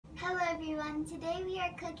everyone, today we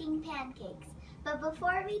are cooking pancakes. But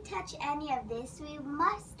before we touch any of this, we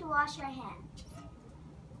must wash our hands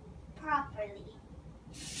properly.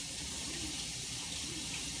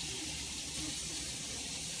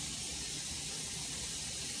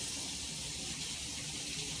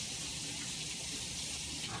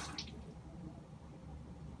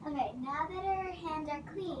 Okay, now that our hands are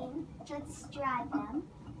clean, let's dry them.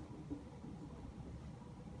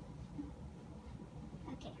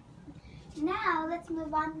 Okay, now let's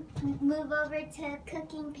move over to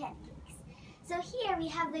cooking pancakes. So here we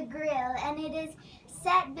have the grill, and it is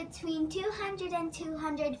set between 200 and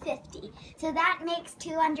 250. So that makes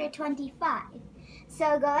 225.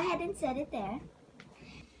 So go ahead and set it there.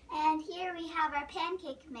 And here we have our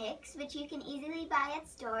pancake mix, which you can easily buy at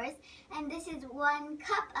stores. And this is 1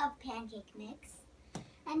 cup of pancake mix.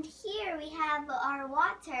 And here we have our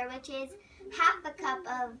water, which is half a cup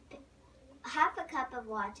of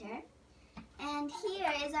water. And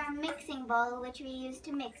here is our mixing bowl, which we use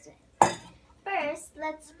to mix with. First,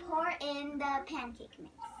 let's pour in the pancake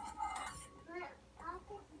mix.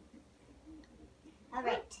 All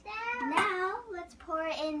right, now let's pour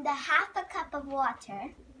in the half a cup of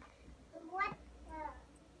water.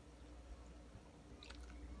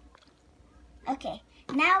 Okay,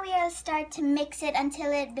 now we'll start to mix it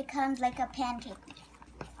until it becomes like a pancake.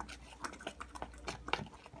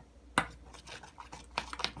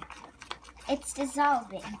 It's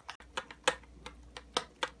dissolving.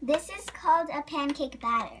 This is called a pancake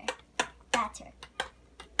batter.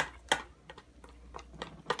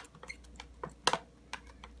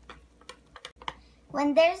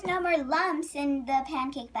 When there's no more lumps in the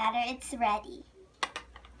pancake batter, it's ready.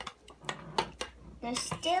 There's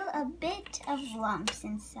still a bit of lumps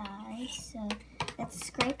inside, so let's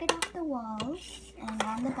scrape it off the walls and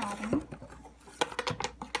on the bottom.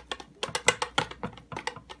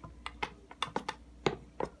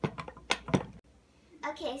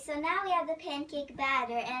 Okay, so now we have the pancake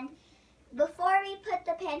batter, and before we put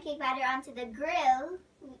the pancake batter onto the grill,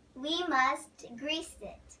 we must grease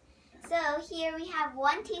it. So here we have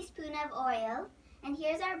 1 teaspoon of oil, and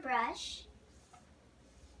here's our brush.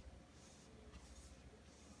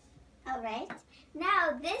 Alright,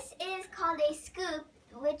 now this is called a scoop,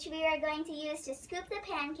 which we are going to use to scoop the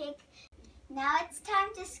pancake. Now it's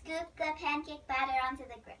time to scoop the pancake batter onto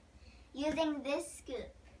the grill using this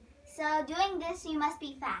scoop. So doing this, you must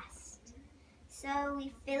be fast. So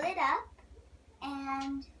we fill it up,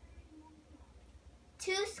 and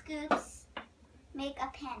 2 scoops make a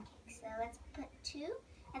pancake. So let's put 2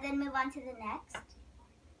 and then move on to the next.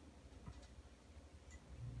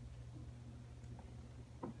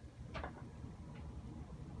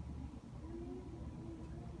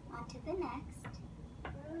 On to the next.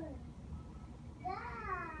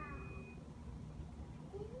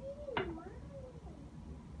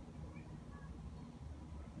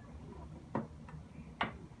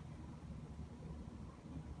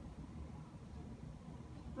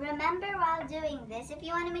 Remember, while doing this, if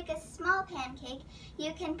you want to make a small pancake,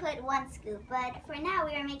 you can put 1 scoop. But for now,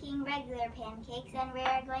 we are making regular pancakes, and we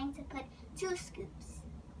are going to put 2 scoops.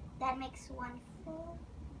 That makes 1 full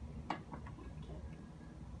pancake.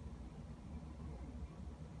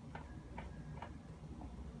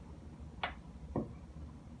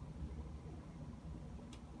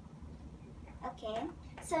 Okay,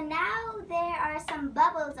 so now there are some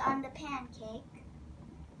bubbles on the pancake.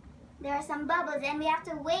 There are some bubbles, and we have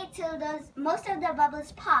to wait till most of the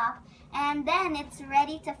bubbles pop, and then it's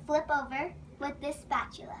ready to flip over with this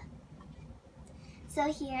spatula.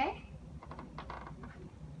 So here,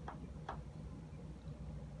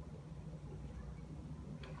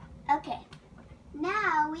 okay,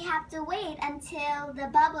 now we have to wait until the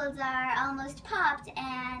bubbles are almost popped,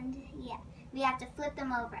 and yeah, we have to flip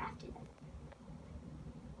them over after that.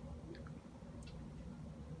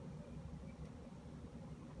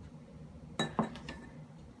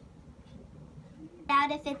 Out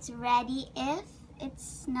if it's ready. If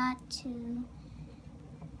it's not too,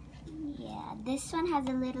 yeah, this one has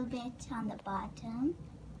a little bit on the bottom.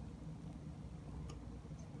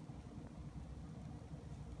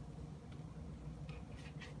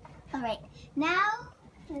 Alright, now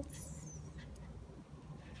let's,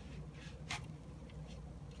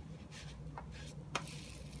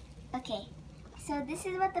 okay, so this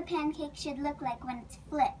is what the pancake should look like when it's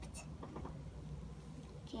flipped.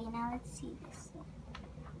 Okay, now let's see this.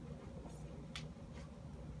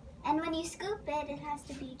 And when you scoop it, it has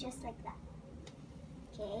to be just like that.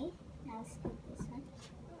 Okay, now scoop this one.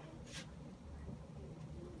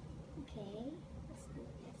 Okay, let's scoop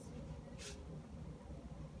this.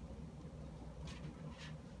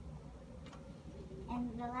 And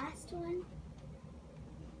the last one,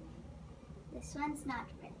 this one's not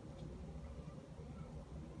ready.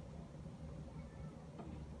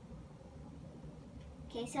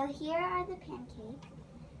 Okay, so here are the pancakes.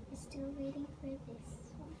 We're still waiting for this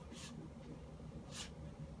one.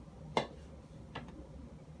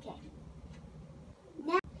 Okay.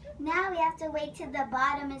 Now we have to wait till the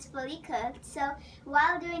bottom is fully cooked. So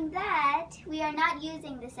while doing that, we are not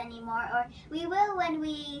using this anymore, or we will when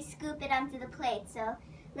we scoop it onto the plate. So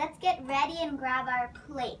let's get ready and grab our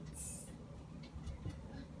plates.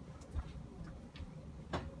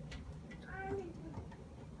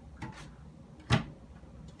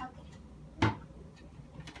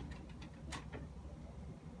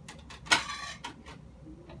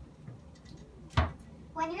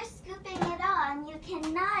 When you're scooping it on, you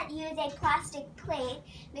cannot use a plastic plate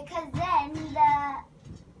because then the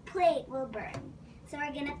plate will burn. So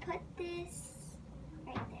we're gonna put this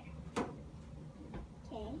right there.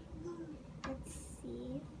 Okay, let's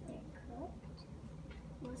see if they're cooked.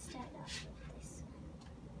 We'll start off with this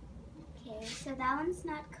one. Okay, so that one's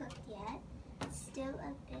not cooked yet. It's still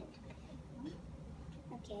a bit pale.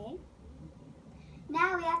 Okay.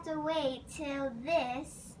 Now we have to wait till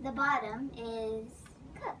this, the bottom, is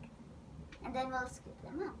cooked. And then we'll scoop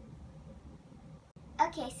them up.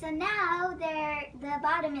 Okay, so now the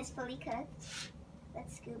bottom is fully cooked.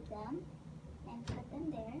 Let's scoop them and put them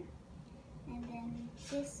there. And then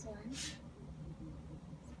this one, let's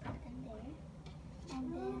put them there.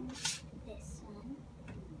 And then this one.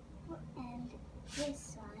 And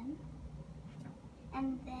this one.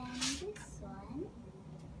 And then this one.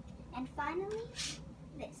 And finally,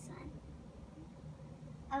 this one.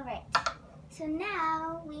 Alright, so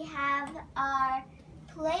now we have our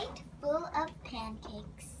plate full of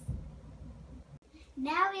pancakes.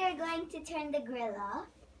 Now we are going to turn the grill off.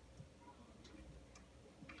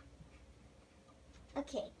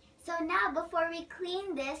 Okay, so now before we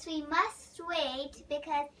clean this, we must wait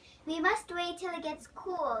because we must wait till it gets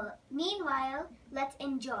cool. Meanwhile, let's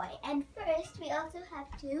enjoy. And first, we also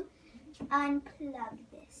have to unplug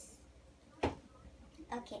this.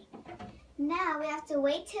 Okay, now we have to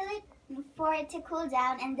wait for it to cool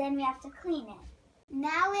down, and then we have to clean it.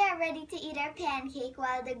 Now we are ready to eat our pancake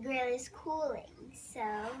while the grill is cooling. So,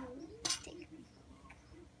 take a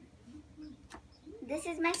look. This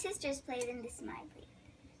is my sister's plate and this is my plate.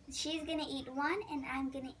 She's gonna eat one and I'm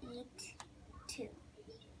gonna eat two.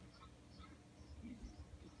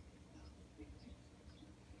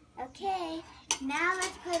 Okay, now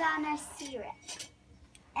let's put on our syrup.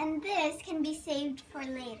 And this can be saved for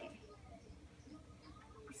later.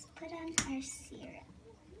 Let's put on our syrup.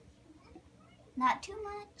 Not too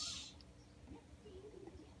much.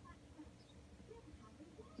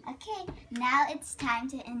 Okay, now it's time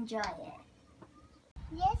to enjoy it.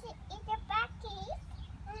 Yes, eat the pancake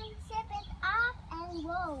and sip it up and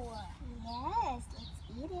roll. Yes, let's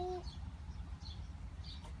eat it.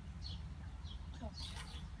 Okay,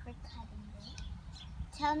 we're cutting it.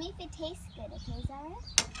 Tell me if it tastes good, okay, Zara?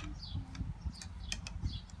 It's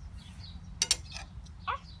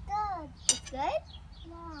good. It's good?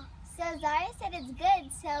 Yeah. So Zara said it's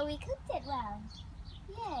good, so we cooked it well.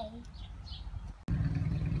 Yay.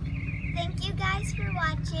 Thank you guys for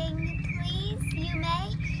watching. Please, you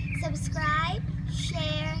may subscribe,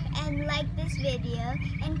 share, and like this video,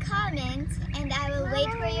 and comment, and I will wait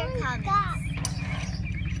for your comments.